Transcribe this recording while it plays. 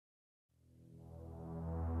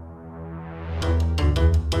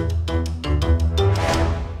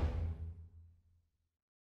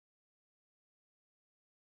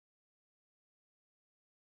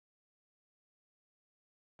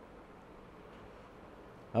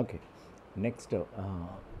Okay, next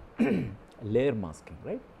layer masking,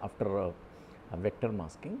 right? After a vector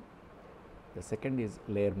masking, the second is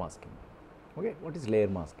layer masking. Okay, what is layer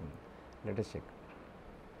masking? Let us check.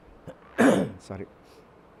 Sorry.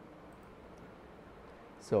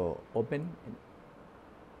 So open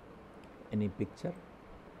any picture.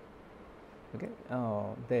 Okay,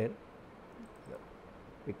 there the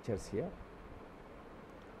pictures here.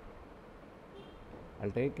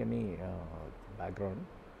 I'll take any background.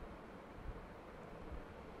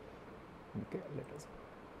 Okay, let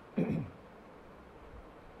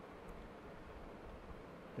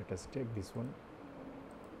us take this one.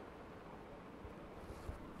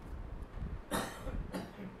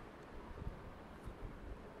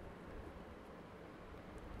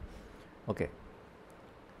 Okay,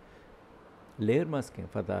 layer masking.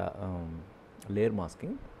 For the layer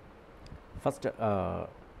masking, first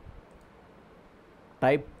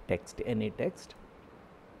type text, any text.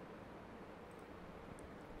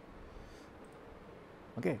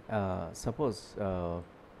 Okay, suppose and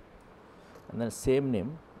then same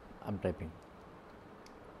name I'm typing.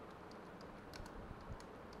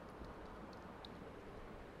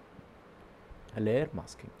 A layer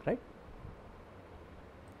masking, right?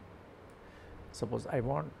 Suppose I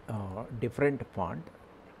want different font,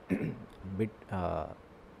 bit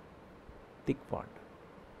thick font,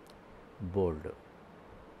 bold.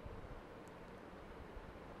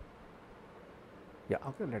 Yeah,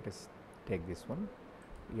 okay, let us take this one.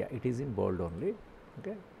 Yeah, it is in bold only.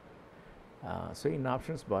 Okay, so in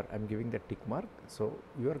options bar I'm giving the tick mark, so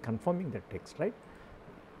you are confirming the text, right?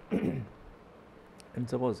 And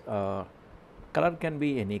suppose color can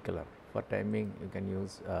be any color. For timing you can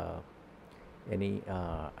use any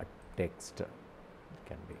text,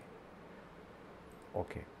 can be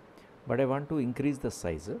okay, but I want to increase the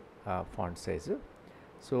size, font size.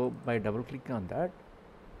 So by double click on that,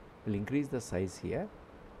 we'll increase the size here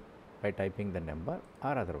by typing the number,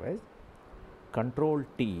 or otherwise Control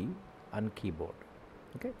T on keyboard.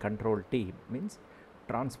 Okay, Control T means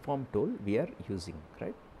transform tool we are using,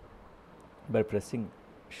 right? By pressing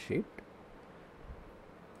Shift,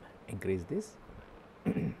 increase this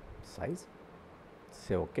size,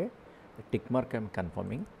 say okay, the tick mark I'm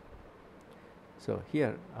confirming. So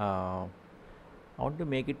here I want to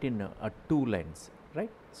make it in 2 lines, right?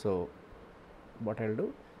 So what I'll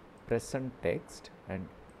do, press on text and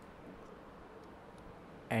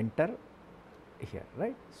enter here,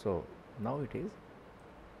 right? So now it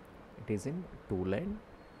is in 2 line.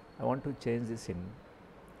 I want to change this in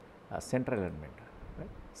center alignment, right?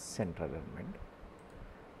 Center alignment,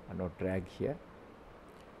 and now drag here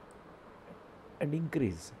and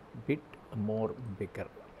increase bit more bigger.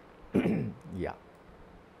 Yeah,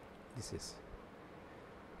 this is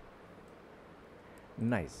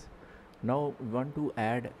nice. Now we want to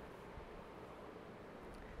add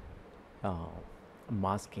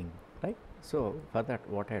masking, right? So for that,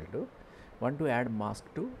 what I'll do, want to add mask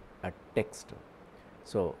to a text.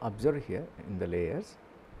 So observe here in the layers,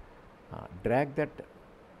 drag that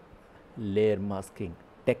layer masking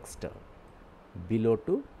text below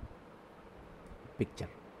to picture.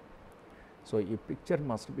 So your picture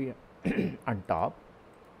must be on top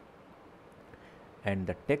and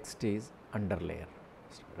the text is under layer,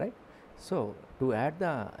 right? So to add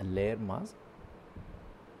the layer mask,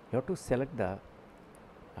 you have to select the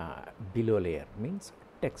below layer, means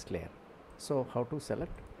text layer. So how to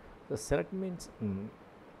select? The select means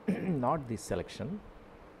not this selection.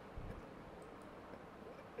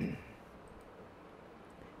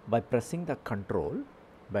 By pressing the control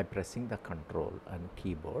on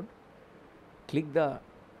keyboard, click the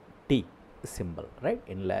T symbol, right,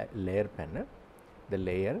 in layer panel, the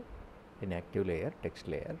layer in active layer, text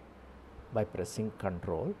layer. By pressing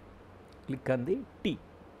control, click on the T.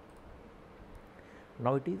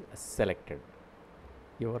 Now it is selected.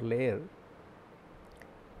 Your layer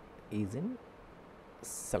is in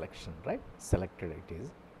selection, right? Selected it is.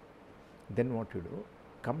 Then what you do,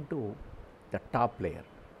 come to the top layer,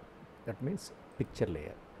 that means picture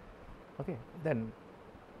layer. Okay, then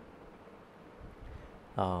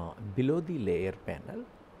below the layer panel,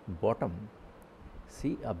 bottom,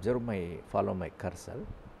 see, observe follow my cursor.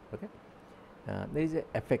 Okay, there is a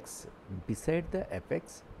FX. Beside the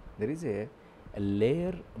FX, there is a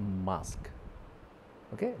layer mask.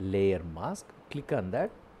 Okay, layer mask, click on that.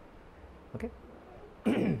 Okay,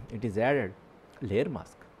 it is added layer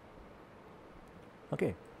mask.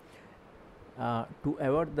 Okay, to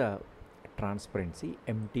avoid the transparency,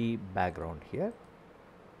 empty background here,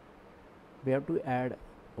 we have to add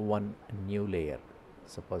one new layer.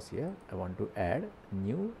 Suppose here I want to add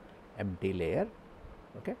new empty layer.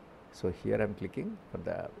 Okay, So here I'm clicking for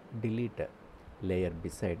the delete layer.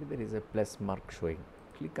 Beside there is a plus mark showing.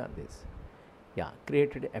 Click on this. Yeah,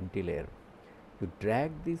 created empty layer. You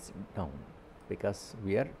drag this down because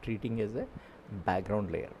we are treating as a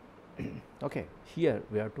background layer. Okay, here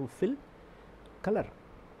we have to fill color.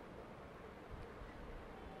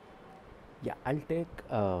 Yeah, I'll take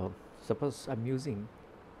suppose I'm using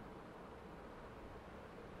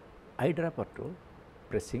eyedropper tool,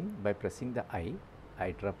 by pressing the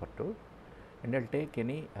eyedropper tool, and I'll take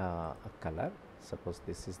any color. Suppose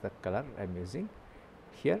this is the color I'm using.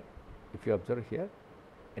 Here, if you observe here,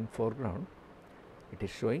 in foreground, it is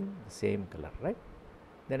showing the same color, right?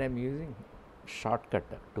 Then I'm using shortcut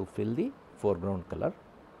to fill the foreground color.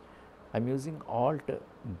 I'm using Alt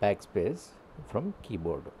backspace from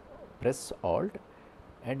keyboard. Press Alt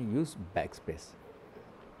and use backspace.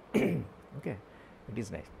 Okay, it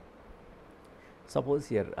is nice. Suppose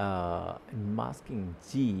here in masking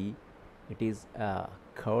G, it is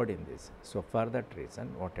covered in this. So for that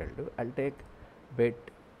reason, what I'll do, I'll take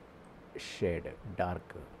bit shade,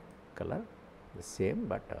 dark color, the same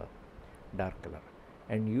but dark color,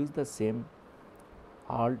 and use the same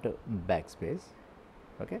Alt backspace.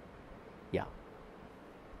 Okay, yeah.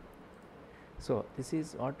 So this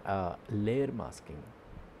is what layer masking.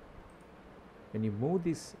 When you move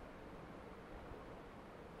this,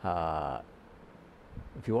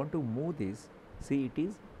 if you want to move this, see it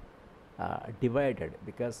is divided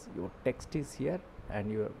because your text is here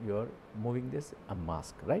and you're moving this a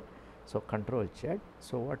mask, right? So Control Z.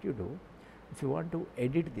 So what you do, if you want to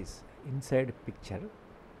edit this inside picture,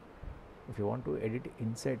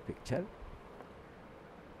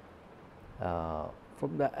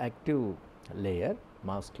 from the active layer,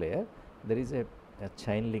 mask layer, there is a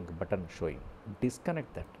chain link button showing.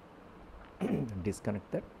 Disconnect that.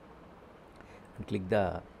 Disconnect that and click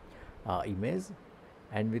the image,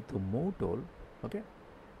 and with the move tool, okay,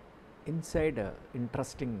 inside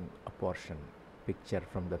interesting portion, picture,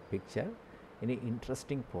 from the picture, any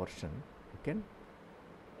interesting portion you can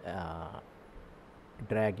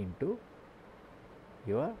drag into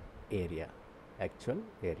your area, actual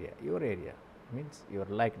area. Your area means your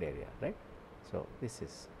liked area, right? So this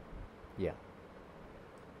is, yeah,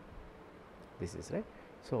 this is right.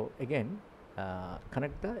 So again,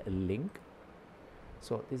 connect the link.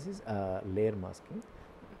 So this is layer masking.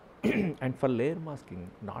 And for layer masking,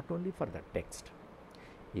 not only for the text,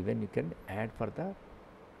 even you can add for the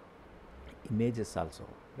images also,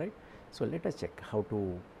 right? So let us check how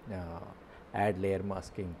to add layer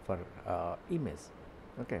masking for image.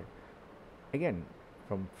 Okay, again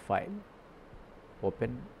from file,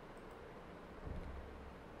 open.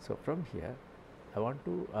 So from here I want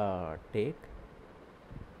to take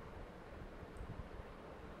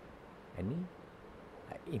any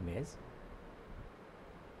image.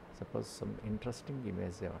 Suppose some interesting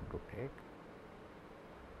image I want to take.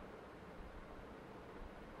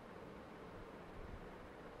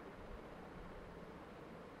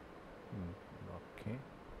 Okay,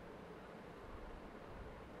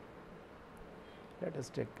 let us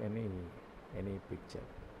take any picture.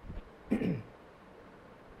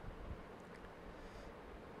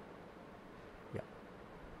 Yeah,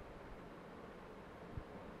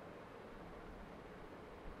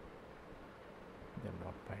 I'm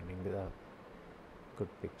not finding the good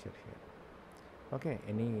picture here. Okay,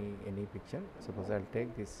 any picture. Suppose I'll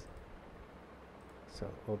take this. So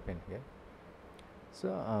open here.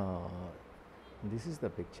 So this is the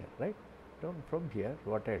picture, right? From here,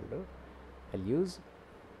 what I'll do, I'll use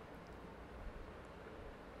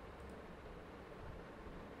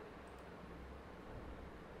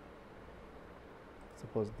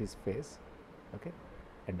suppose this face, okay,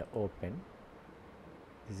 and open.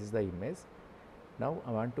 This is the image. Now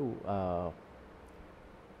I want to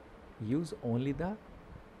use only the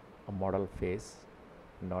model face,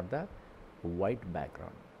 not the white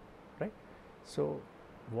background, right? So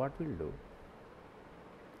what we'll do,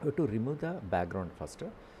 we have to remove the background first.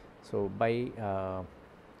 So by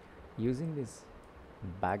using this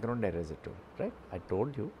background eraser tool, right? I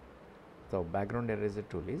told you, so background eraser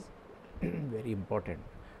tool is very important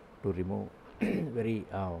to remove very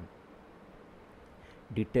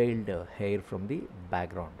detailed hair from the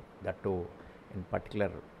background, that too in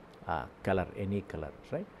particular color, any color,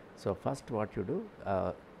 right? So first what you do,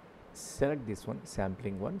 select this one,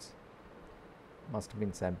 sampling ones, must have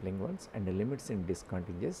been sampling ones, and the limits in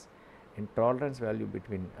discontinuous, and tolerance value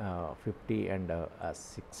between 50 and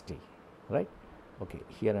 60, right? Okay,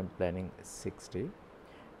 here I'm planning 60,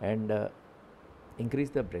 and increase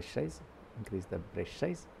the brush size,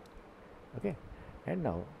 okay. And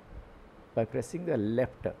now by pressing the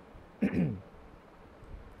left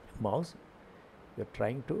mouse, you're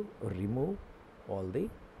trying to remove all the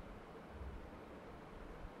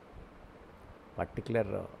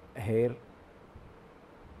particular hair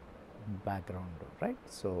background, right?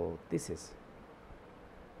 So this is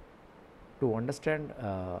to understand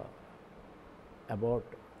about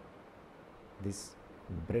this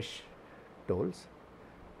brush tools,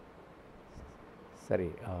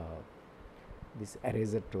 sorry, this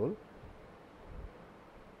eraser tool.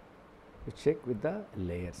 You check with the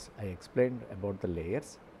layers. I explained about the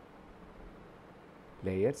layers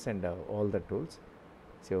and all the tools.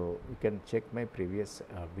 So you can check my previous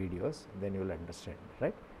videos, then you will understand,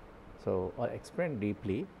 right? So I explained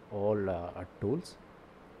deeply all tools,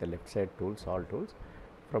 the left side tools, all tools.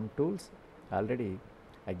 From tools already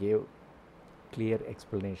I gave clear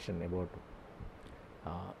explanation about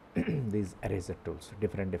these eraser tools,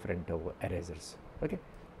 different erasers.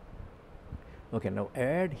 Okay, now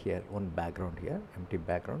add here one background here, empty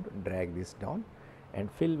background, drag this down and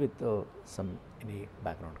fill with some any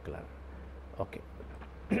background color. Okay.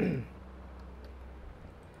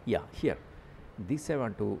 Yeah, here this I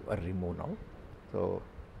want to remove now. So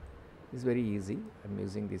it's very easy. I'm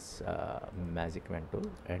using this magic pen tool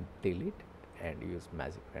and delete, and use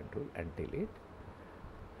magic pen tool and delete,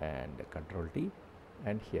 and Control T,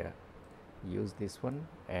 and here use this one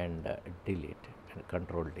and delete, and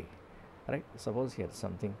Control D. Right, suppose here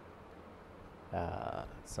something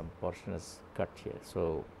some portion is cut here,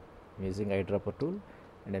 so I'm using eyedropper tool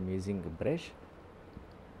and I'm using a brush.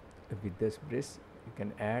 With this brush you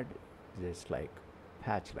can add just like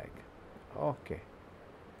patch like. Okay,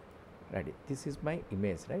 ready. This is my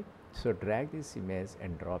image, right? So drag this image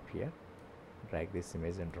and drop here,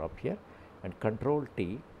 and Control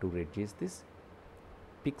T to reduce this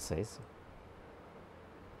peak size.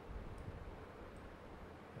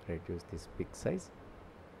 Reduce this peak size.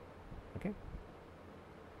 Okay,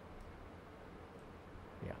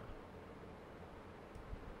 yeah,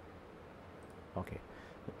 okay.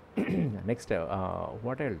 Next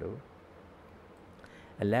what I'll do,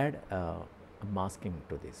 I'll add masking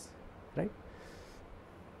to this, right?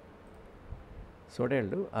 So what I'll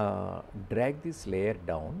do, drag this layer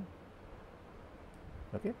down.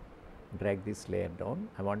 Okay, drag this layer down.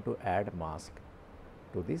 I want to add mask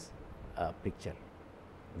to this picture,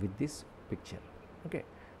 with this picture. Okay,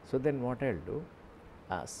 so then what I'll do,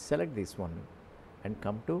 select this one and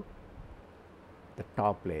come to the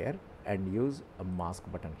top layer and use a mask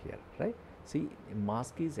button here, right? See,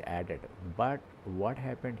 mask is added, but what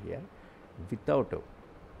happened here, without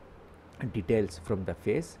details from the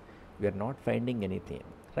face, we are not finding anything,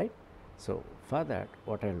 right? So for that,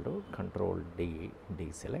 what I'll do, Control D,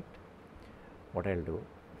 deselect. What I'll do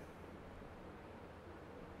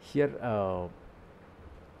here, I'll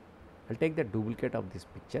take the duplicate of this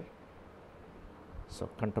picture, so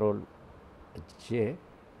Control J.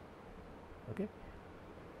 Okay,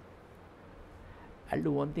 I'll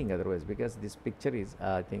do one thing otherwise, because this picture is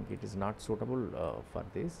I think it is not suitable for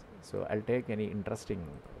this, so I'll take any interesting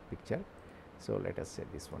picture. So let us say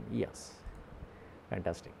this one. Yes,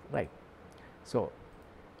 fantastic, right? So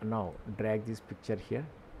now drag this picture here.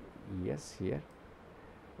 Yes, here,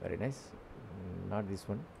 very nice. Not this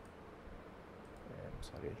one, I'm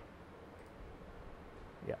sorry.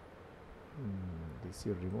 Yeah, this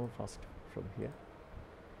you remove first from here.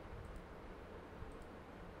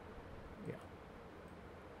 Yeah,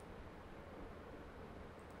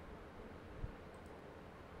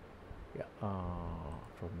 yeah,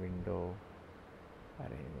 from window,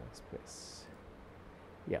 arrange space.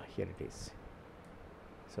 Yeah, here it is.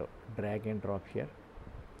 So drag and drop here.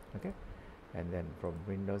 Okay, and then from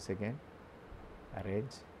windows again,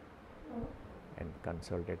 arrange and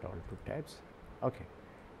consolidate all two tabs. Okay,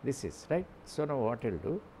 this is right. So now what I'll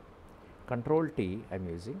do, Control T I'm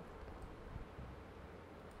using.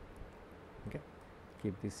 Okay,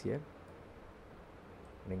 keep this here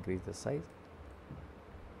and increase the size.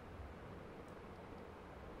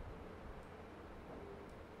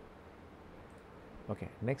 Okay,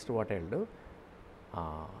 next what I'll do,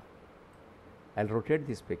 I'll rotate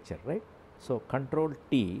this picture, right? So Control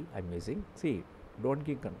T I'm using. See, don't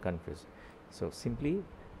get confused. So simply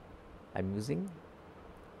I'm using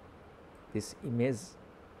this image,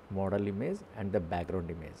 model image, and the background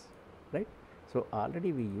image, right? So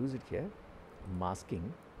already we use it here,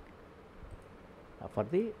 masking for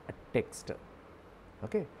the text.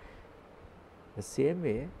 Okay, the same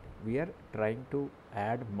way we are trying to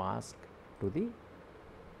add mask to the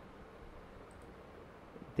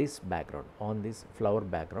this background. On this flower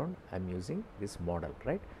background I'm using this model,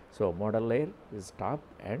 right? So model layer is top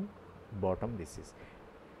and bottom, this is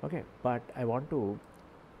okay, but I want to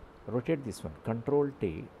rotate this one, Control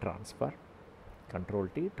T transfer, Control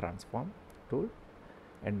T transform tool,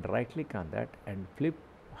 and right click on that and flip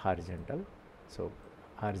horizontal. So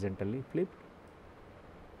horizontally flip,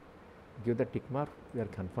 give the tick mark, we are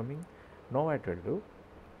confirming. Now what will do,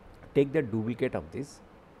 take the duplicate of this,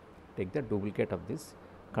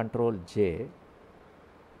 Control J,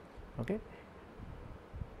 okay.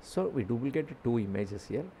 So we duplicated two images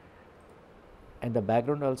here, and the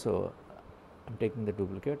background also I'm taking the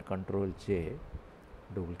duplicate, Control J,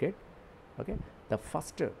 duplicate, okay. The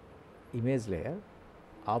first image layer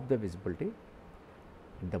of the visibility,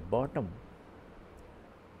 in the bottom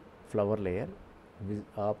flower layer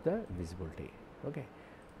of the visibility, okay.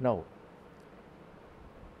 Now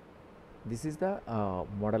this is the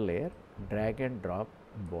model layer, drag and drop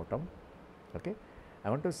bottom, okay. I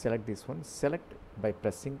want to select this one, select by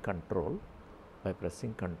pressing control,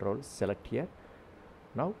 select here.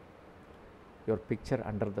 Now your picture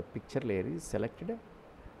under the picture layer is selected,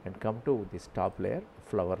 and come to this top layer,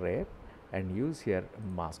 flower layer, and use here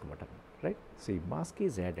mask button, right. See, mask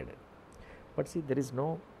is added, but see there is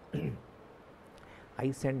no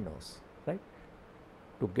eyes and nose, right.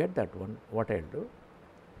 To get that one, what I'll do,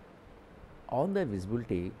 on the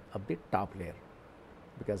visibility of the top layer,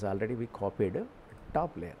 because already we copied a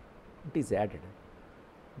top layer, it is added,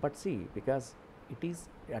 but see, because it is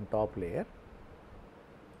on top layer,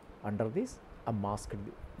 under this a masked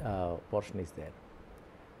portion is there.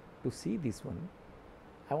 To see this one,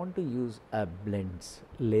 I want to use a blends,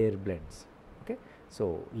 layer blends, okay.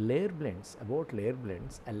 So layer blends, about layer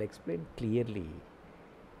blends I'll explain clearly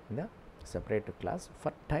in the separate class.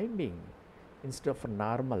 For time being, instead of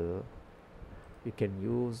normal, you can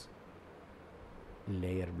use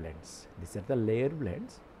layer blends. These are the layer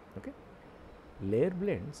blends, okay. Layer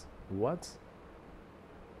blends works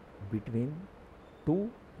between two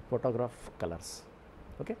photograph colors,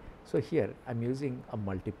 okay. So here I'm using a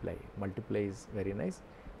multiply. Multiply is very nice.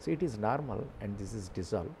 So it is normal and this is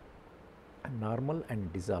dissolve. And normal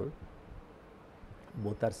and dissolve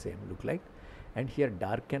both are same, look like. And here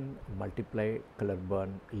darken, multiply, color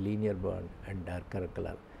burn, linear burn, and darker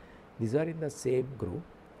color, these are in the same group,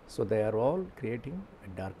 so they are all creating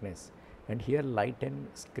a darkness. And here lighten,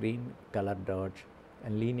 screen, color dodge,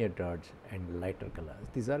 and linear dodge, and lighter colors,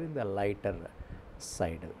 these are in the lighter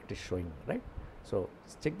side, it is showing, right. So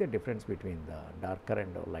check the difference between the darker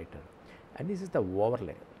and the lighter. And this is the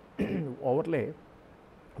overlay. Overlay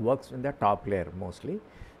works in the top layer mostly.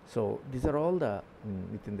 So these are all the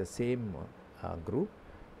within the same group,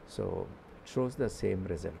 so it shows the same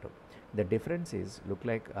result. The difference is look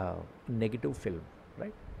like negative film,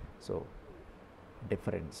 right. So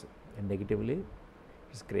difference, and negatively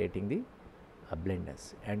is creating the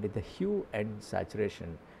blendness, and the hue and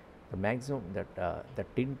saturation, the maximum that the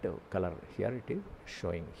tint color here it is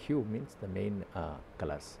showing. Hue means the main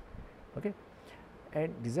colors, okay.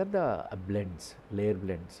 And these are the blends, layer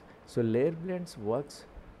blends. So layer blends works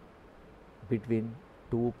between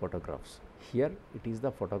two photographs. Here it is the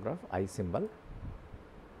photograph eye symbol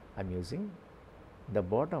I'm using. The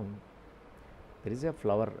bottom there is a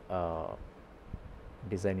flower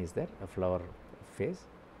design is there, a flower face.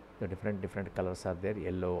 The different colors are there,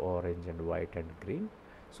 yellow, orange, and white, and green.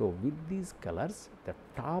 So with these colors, the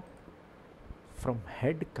top from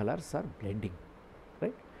head colors are blending,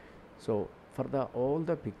 right. So for the all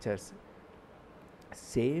the pictures,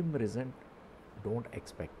 same result don't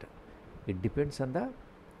expect. It depends on the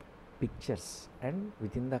pictures and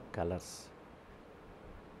within the colors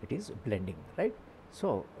it is blending, right.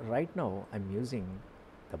 So right now I'm using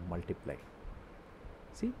the multiply.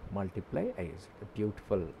 See, multiply, I used a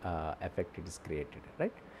beautiful effect it is created,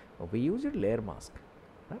 right. We used layer mask,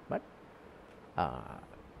 but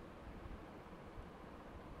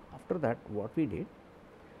after that what we did,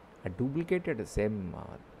 I duplicated the same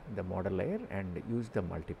the model layer and used the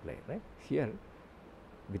multiply, right. Here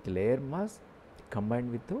with layer mask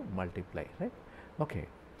combined with the multiply, right. Okay,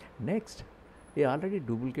 next we already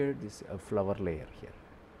duplicated this flower layer here,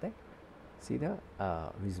 right. See the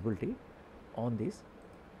visibility on this.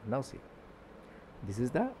 Now see, this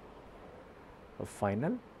is the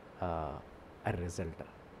final result,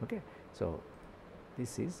 okay. So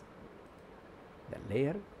this is the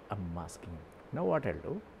layer of masking. Now what I'll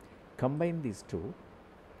do, combine these two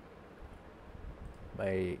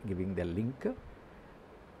by giving the link,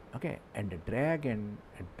 okay, and drag and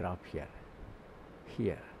drop here,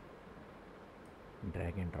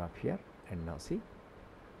 drag and drop here, and now see,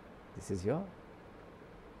 this is your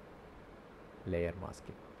layer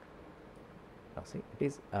masking. Now see, it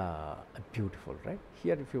is beautiful, right.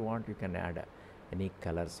 Here if you want, you can add any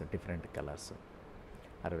colors, different colors.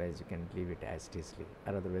 otherwise you can leave it as it is,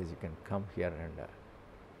 or otherwise you can come here and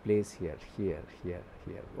place here,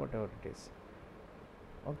 whatever it is.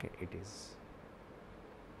 Okay, it is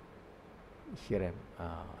here I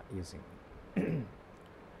am using.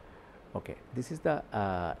 Okay, this is the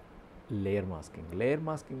layer masking. Layer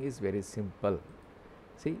masking is very simple.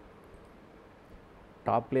 See,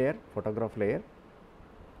 top layer, photograph layer,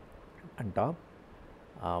 and top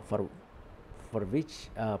for which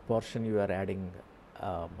portion you are adding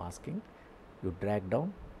masking, you drag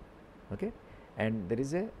down, okay, and there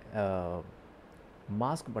is a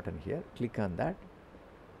mask button here. Click on that,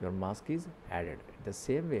 your mask is added. The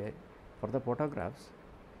same way for the photographs.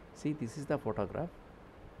 See, this is the photograph,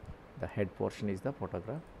 the head portion is the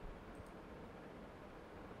photograph.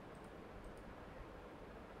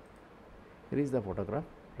 Here is the photograph,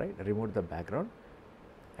 right? Remove the background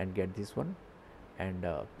and get this one and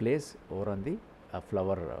place over on the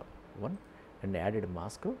flower one and added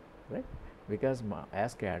mask, right? Because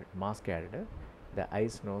mask added, the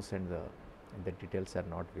eyes, nose and the details are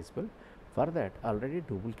not visible. For that, already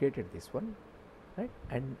duplicated this one, right?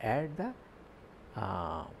 And add the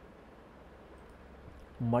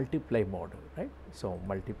multiply mode, right? So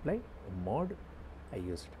multiply mode I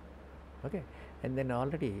used, okay, and then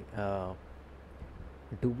already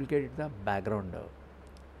duplicated the background,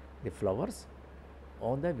 the flowers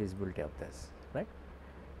on the visibility of this, right?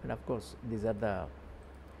 And of course these are the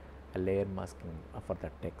layer masking for the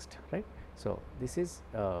text, right? So this is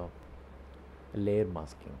layer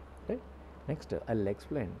masking, right? Next I'll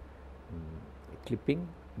explain clipping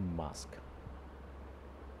mask.